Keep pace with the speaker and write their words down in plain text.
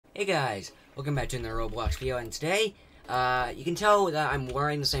Hey guys, welcome back to another Roblox video, and today, you can tell that I'm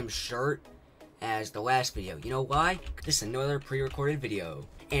wearing the same shirt as the last video. You know why? This is another pre-recorded video,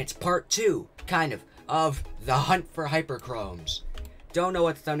 and it's part 2, kind of the hunt for Hyperchromes. Don't know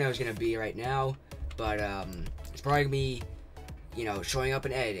what the thumbnail is going to be right now, but, it's probably going to be, you know, showing up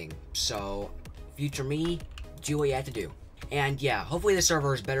in editing. So, future me, do what you have to do. And yeah, hopefully the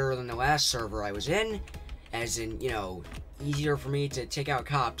server is better than the last server I was in, as in, you know, easier for me to take out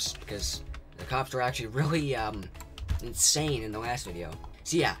cops, because the cops were actually really, insane in the last video.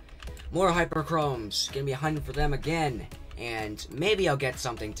 So yeah, more Hyperchromes, gonna be hunting for them again, and maybe I'll get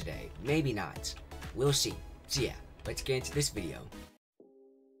something today, maybe not. We'll see. So yeah, let's get into this video.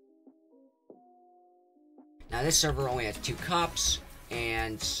 Now this server only has 2 cops,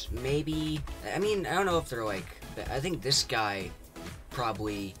 and maybe, I mean, I don't know if they're like, I think this guy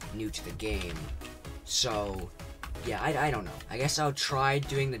probably new to the game, so yeah, I don't know. I guess I'll try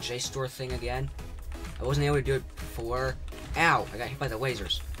doing the JSTOR thing again. I wasn't able to do it before. Ow! I got hit by the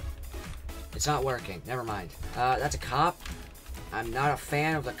lasers. It's not working. Never mind. That's a cop. I'm not a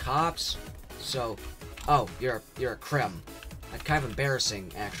fan of the cops. So, oh, you're a crim. That's kind of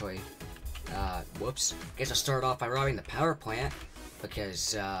embarrassing, actually. Whoops. Guess I'll start off by robbing the power plant,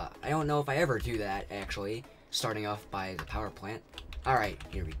 because I don't know if I ever do that, actually. Starting off by the power plant. Alright,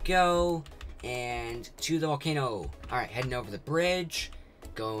 here we go. And to the volcano. Alright, heading over the bridge,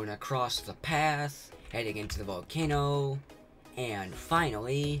 going across the path, heading into the volcano, and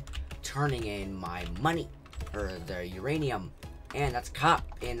finally turning in my money, or the uranium. And that's a cop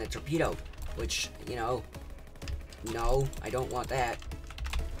in the torpedo, which, you know, no, I don't want that.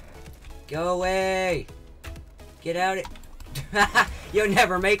 Go away! Get out of it! You'll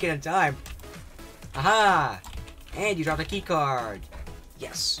never make it in time! Aha! And you dropped a key card!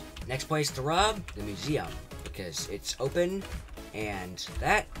 Yes. Next place to rob, the museum, because it's open, and is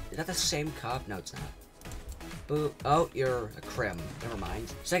that the same cop? No, it's not. Boo. Oh, you're a crim. Never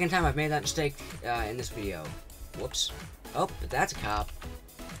mind. Second time I've made that mistake in this video. Whoops. Oh, but that's a cop.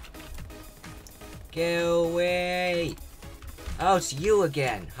 Go away. Oh, it's you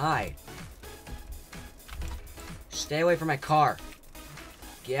again. Hi. Stay away from my car.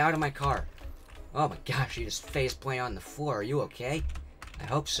 Get out of my car. Oh my gosh, you just face plant on the floor. Are you okay? I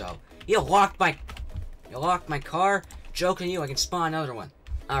hope so. You locked my car? Joking you, I can spawn another one.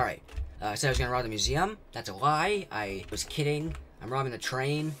 Alright. I said I was gonna rob the museum. That's a lie. I was kidding. I'm robbing the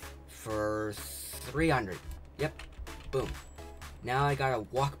train for 300. Yep. Boom. Now I gotta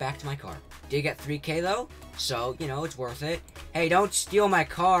walk back to my car. Did get 3K though, so, you know, it's worth it. Hey, don't steal my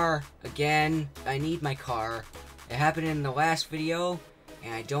car again. I need my car. It happened in the last video,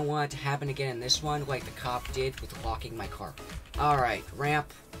 and I don't want it to happen again in this one, like the cop did with locking my car. Alright,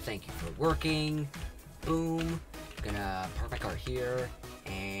 ramp. Thank you for working. Boom. Gonna park my car here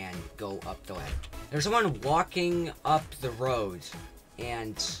and go up the ladder. There's someone walking up the road,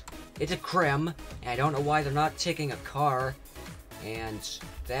 and it's a crim, and I don't know why they're not taking a car. And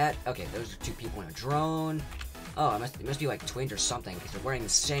that, okay, those are 2 people in a drone. Oh, it must be like twins or something, because they're wearing the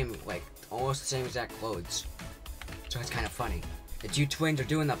same, like, almost the same exact clothes. So it's kind of funny. The 2 twins are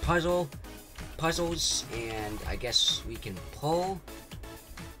doing the puzzles, and I guess we can pull.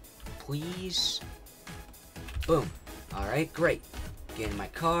 Please. Boom. Alright, great. Get in my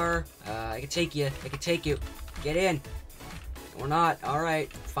car. I can take you. I can take you. Get in. Or not.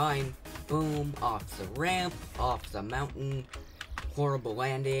 Alright, fine. Boom. Off the ramp. Off the mountain. Horrible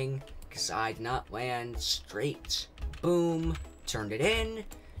landing, because I did not land straight. Boom. Turned it in.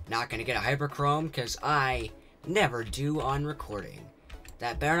 Not gonna get a Hyperchrome, because I never do on recording.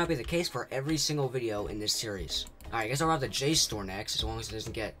 That better not be the case for every single video in this series. Alright, I guess I'll rob the JSTOR next, as long as it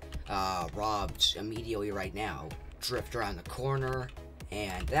doesn't get robbed immediately right now. Drift around the corner,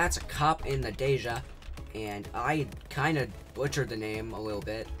 and that's a cop in the Deja, and I kind of butchered the name a little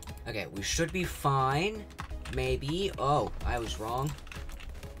bit. Okay, we should be fine, maybe. Oh, I was wrong.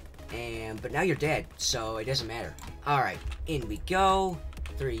 But now you're dead, so it doesn't matter. Alright, in we go.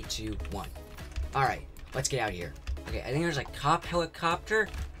 3, 2, 1. Alright, let's get out of here. Okay, I think there's a cop helicopter.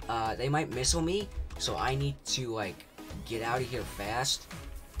 They might missile me, so I need to, like, get out of here fast.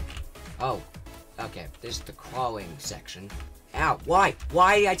 Oh, okay, this is the crawling section. Ow, why?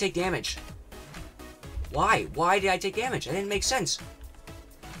 Why did I take damage? Why? Why did I take damage? That didn't make sense.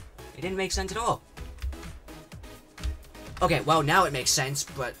 It didn't make sense at all. Okay, well, now it makes sense,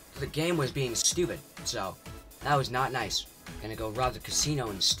 but the game was being stupid, so that was not nice. Gonna go rob the casino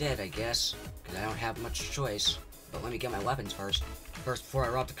instead, I guess, because I don't have much choice. But let me get my weapons first. First, before I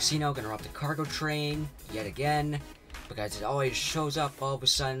rob the casino, gonna rob the cargo train, yet again, because it always shows up all of a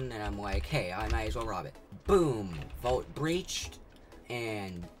sudden, and I'm like, hey, I might as well rob it. Boom! Vault breached,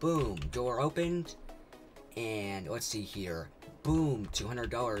 and boom, door opened. And let's see here. Boom,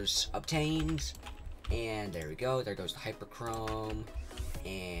 $200 obtained. And there we go. There goes the Hyperchrome.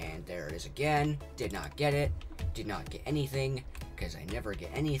 And there it is again. Did not get it. Did not get anything. Because I never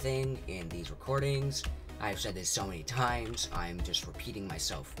get anything in these recordings. I've said this so many times. I'm just repeating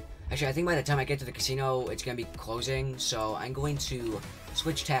myself. Actually, I think by the time I get to the casino, it's going to be closing. So I'm going to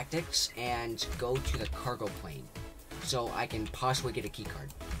switch tactics and go to the cargo plane. So I can possibly get a keycard.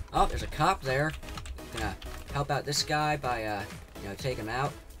 Oh, there's a cop there. Gonna help out this guy by, take him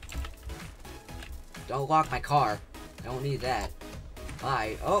out. Don't lock my car. I don't need that.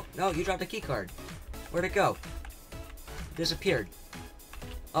 Bye. Oh, no, you dropped a keycard. Where'd it go? It disappeared.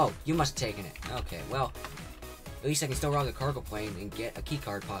 Oh, you must have taken it. Okay, well, at least I can still rob the cargo plane and get a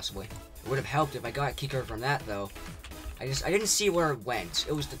keycard, possibly. It would have helped if I got a keycard from that, though. I didn't see where it went.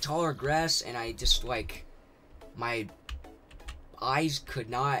 It was the taller grass, and I just, like, my eyes could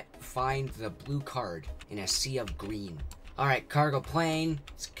not find the blue card in a sea of green. Alright, cargo plane.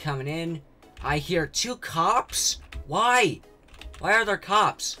 It's coming in. I hear 2 cops? Why? Why are there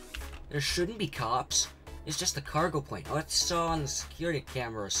cops? There shouldn't be cops. It's just the cargo plane. Oh, it's saw on the security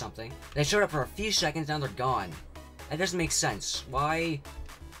camera or something. They showed up for a few seconds, now they're gone. That doesn't make sense. Why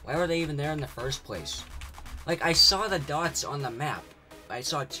were they even there in the first place? Like, I saw the dots on the map. I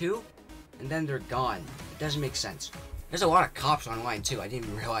saw 2, and then they're gone. It doesn't make sense. There's a lot of cops online, too. I didn't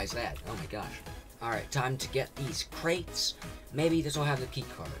even realize that. Oh my gosh. Alright, time to get these crates. Maybe this will have the key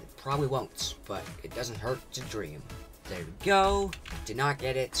card. It probably won't, but it doesn't hurt to dream. There we go. Did not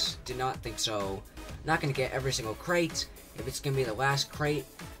get it. Did not think so. Not gonna get every single crate. If it's gonna be the last crate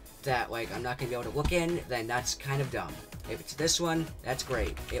that, like, I'm not gonna be able to look in, then that's kind of dumb. If it's this one, that's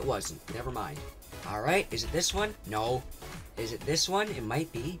great. It wasn't. Never mind. Alright, is it this one? No. Is it this one? It might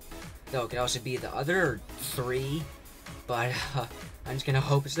be. Though it could also be the other 3. But I'm just gonna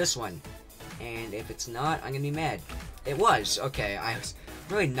hope it's this one. And if it's not, I'm gonna be mad. It was. Okay, I was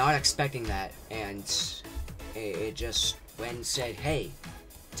really not expecting that. And it just went and said, hey,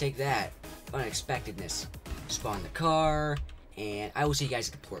 take that. Unexpectedness. Spawn the car. And I will see you guys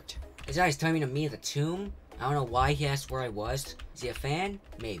at the port. This guy's telling me to meet at the tomb. I don't know why he asked where I was. Is he a fan?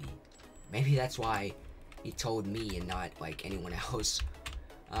 Maybe. Maybe that's why he told me and not, like, anyone else.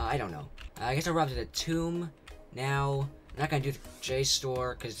 I don't know. I guess I'll rob to the tomb. Now, I'm not gonna do the J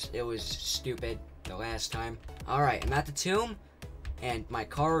store because it was stupid the last time. Alright, I'm at the tomb, and my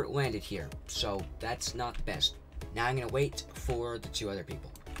car landed here, so that's not the best. Now I'm gonna wait for the 2 other people.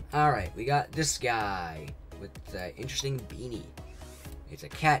 Alright, we got this guy with the interesting beanie. It's a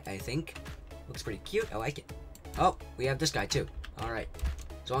cat, I think. Looks pretty cute, I like it. Oh, we have this guy too. Alright.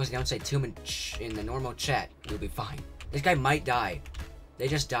 As long as they don't say tomb in the normal chat, we'll be fine. This guy might die. They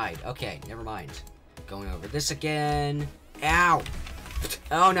just died. Okay, never mind. Going over this again. Ow!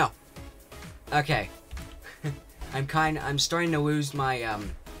 Oh no. Okay. I'm starting to lose my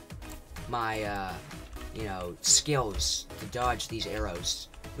skills to dodge these arrows,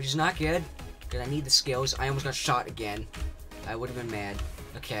 which is not good because I need the skills. I almost got shot again. I would have been mad.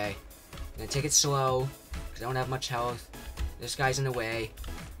 Okay. I'm gonna take it slow because I don't have much health. This guy's in the way.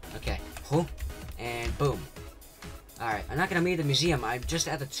 Okay. Oh. And boom. Alright, I'm not gonna meet the museum. I'm just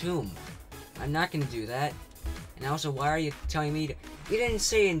at the tomb. I'm not gonna do that. And also, why are you telling me to... You didn't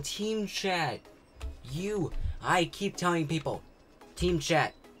say in team chat. I keep telling people. Team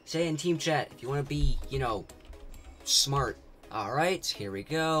chat. Say in team chat if you want to be, smart. Alright, here we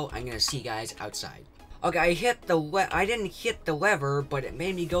go. I'm gonna see you guys outside. Okay, I didn't hit the lever, but it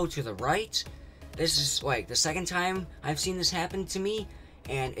made me go to the right. This is, like, the second time I've seen this happen to me.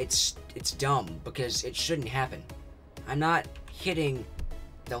 And it's dumb, because it shouldn't happen. I'm not hitting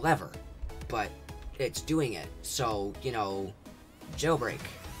the lever, but it's doing it. So, jailbreak.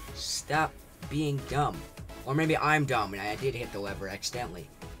 Stop being dumb. Or maybe I'm dumb and I did hit the lever accidentally.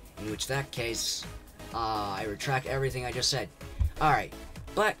 In which that case, I retract everything I just said. Alright,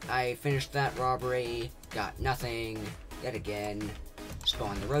 but I finished that robbery, got nothing, yet again.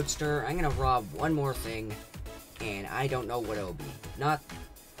 Spawn the roadster. I'm gonna rob one more thing, and I don't know what it'll be. Not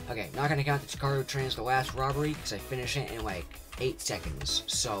gonna count the cargo train as the last robbery, because I finished it in like 8 seconds.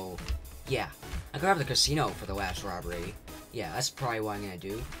 So, yeah. I could have the casino for the last robbery. Yeah, that's probably what I'm gonna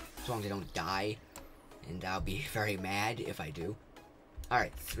do. As long as I don't die. And I'll be very mad if I do.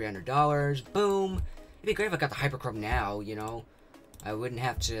 Alright, $300. Boom. It'd be great if I got the Hyperchrome now, I wouldn't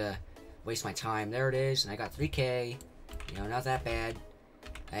have to waste my time. There it is, and I got 3K. Not that bad.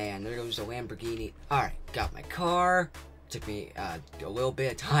 And there goes the Lamborghini. Alright, got my car. Took me a little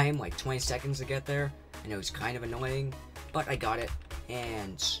bit of time, like 20 seconds to get there. I know it's kind of annoying, but I got it.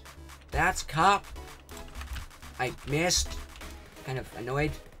 And that's cop. I missed. kind of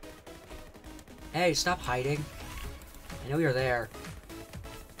annoyed. Hey, stop hiding. I know you're there.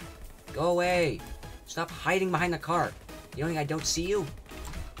 Go away. Stop hiding behind the car. You don't think I don't see you?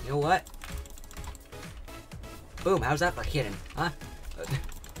 You know what? Boom, how's that for hitting? Huh?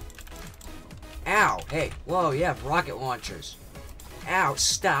 Ow! Hey, whoa, you have rocket launchers. Ow,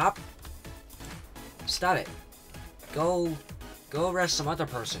 stop! Stop it. Go arrest some other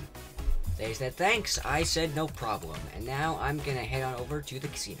person. They said thanks, I said no problem. And now I'm gonna head on over to the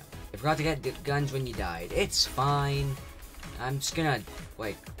casino. I forgot to get the guns when you died. It's fine. I'm just gonna,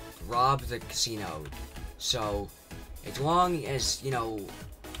 like, rob the casino. So, as long as, you know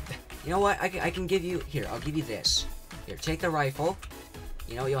what, I can give you, here, I'll give you this. Here, take the rifle.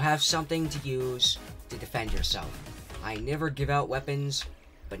 You know, you'll have something to use to defend yourself. I never give out weapons,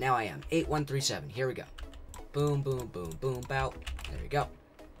 but now I am. 8137, here we go. Boom, boom, boom, boom, bout. There we go.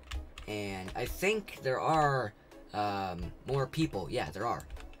 And I think there are, more people. Yeah, there are.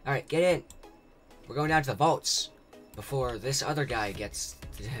 Alright, get in. We're going down to the vaults before this other guy gets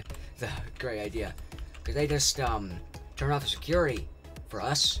the great idea. Because they just, turn off the security for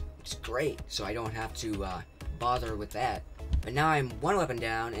us, which is great. So I don't have to, bother with that. But now I'm one weapon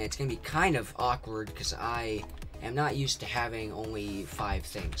down, and it's going to be kind of awkward because I am not used to having only 5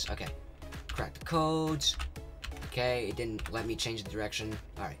 things. Okay. Crack the codes. Okay, it didn't let me change the direction.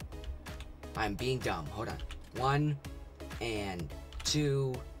 Alright. I'm being dumb. Hold on. 1, and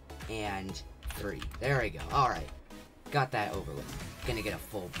 2, and 3. There we go. Alright. Got that over with. Gonna get a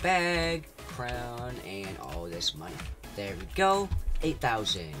full bag, crown, and all this money. There we go.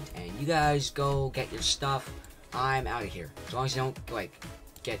 8,000. And you guys go get your stuff. I'm out of here. As long as you don't, like,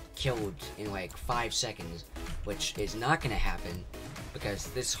 get killed in, like, 5 seconds. Which is not gonna happen. Because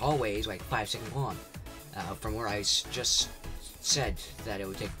this hallway is, like, 5 seconds long. From where I just said that it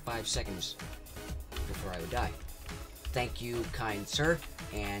would take 5 seconds before I would die. Thank you, kind sir.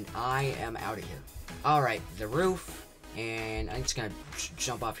 And I am out of here. Alright, the roof. And I'm just gonna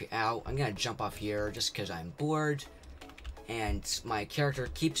jump off here. Ow. I'm gonna jump off here just because I'm bored. And my character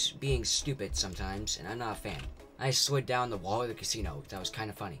keeps being stupid sometimes, and I'm not a fan. I slid down the wall of the casino. That was kind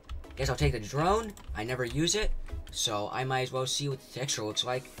of funny. Guess I'll take the drone. I never use it, so I might as well see what the texture looks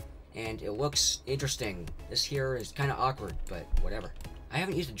like. And it looks interesting. This here is kind of awkward, but whatever. I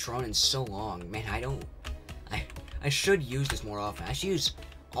haven't used a drone in so long. Man, I should use this more often. I should use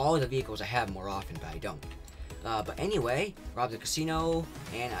all of the vehicles I have more often, but I don't. But anyway, robbed the casino,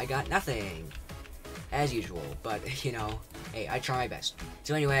 and I got nothing. As usual, but, you know, hey, I try my best.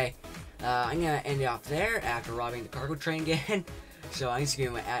 So anyway, I'm gonna end it off there after robbing the cargo train again. So I'm just gonna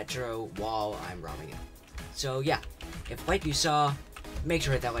do my outro while I'm robbing it. So yeah, if like you saw, make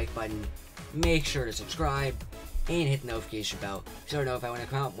sure to hit that like button, make sure to subscribe, and hit the notification bell so to know if I want to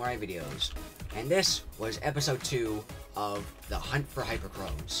come out more videos. And this was episode 2 of the Hunt for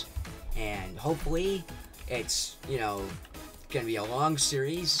Hyperchromes. And hopefully, it's, you know, gonna be a long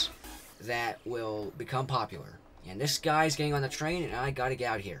series that will become popular. And this guy's getting on the train, and I gotta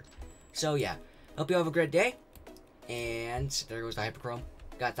get out of here. So yeah, hope you have a great day. And there goes the Hyperchrome.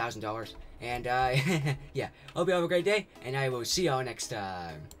 Got $1,000. And yeah, hope you have a great day, and I will see y'all next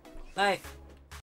time. Bye.